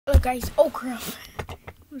Hello guys, oh crap.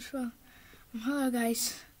 What's wrong? Hello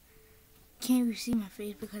guys. Can't even see my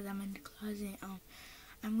face because I'm in the closet.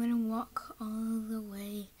 I'm gonna walk all the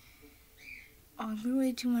way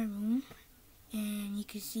to my room, and you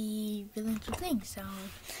can see billions of things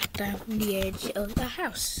down from the edge of the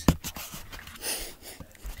house.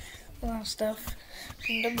 A lot of stuff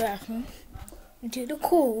from the bathroom into the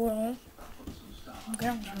cool room,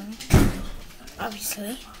 ground room,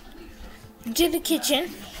 obviously, into the kitchen,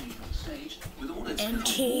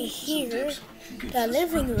 into here, the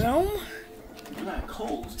living room,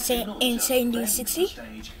 insane D60,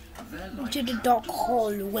 into the dark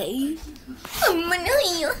hallway.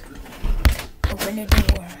 Open the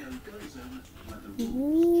door.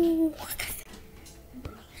 Ooh.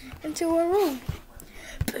 Into a room.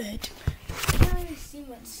 But I can't really see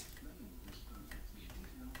much.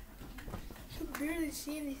 I can barely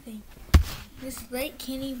see anything. This light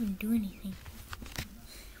can't even do anything.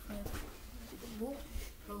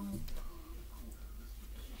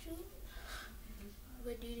 If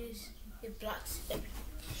I do this, it blocks everything.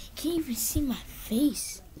 Can't even see my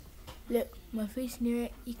face. Look, my face near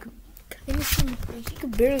it. You can kind of see my face. You can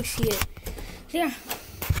barely see it. So yeah,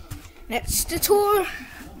 that's the tour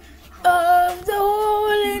of the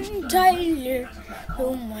whole entire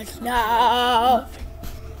room now.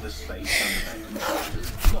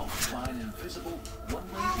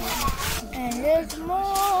 And there's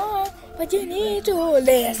more, but you need to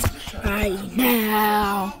listen right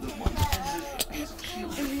now.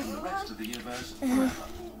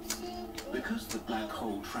 Because the black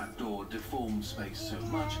hole trapdoor deforms space so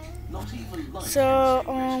much, not even light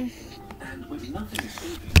and with nothing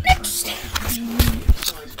escaping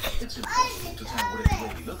it's impossible to tell what it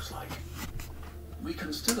really looks like. We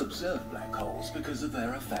can still observe black holes because of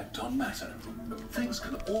their effect on matter. Things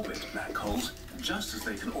can orbit black holes just as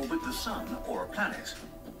they can orbit the sun or a planet.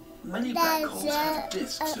 Many black holes have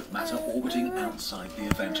disks of matter orbiting outside the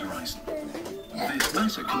event horizon. This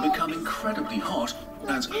matter can become incredibly hot,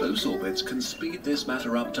 as close orbits can speed this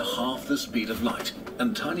matter up to half the speed of light,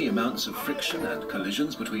 and tiny amounts of friction and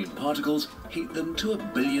collisions between particles heat them to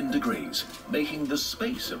 1 billion degrees, making the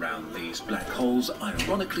space around these black holes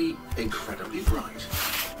ironically incredibly bright.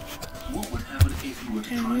 What would happen if you were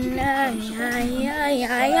to try to get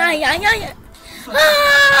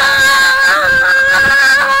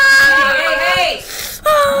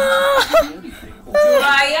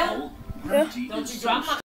Don't you drop my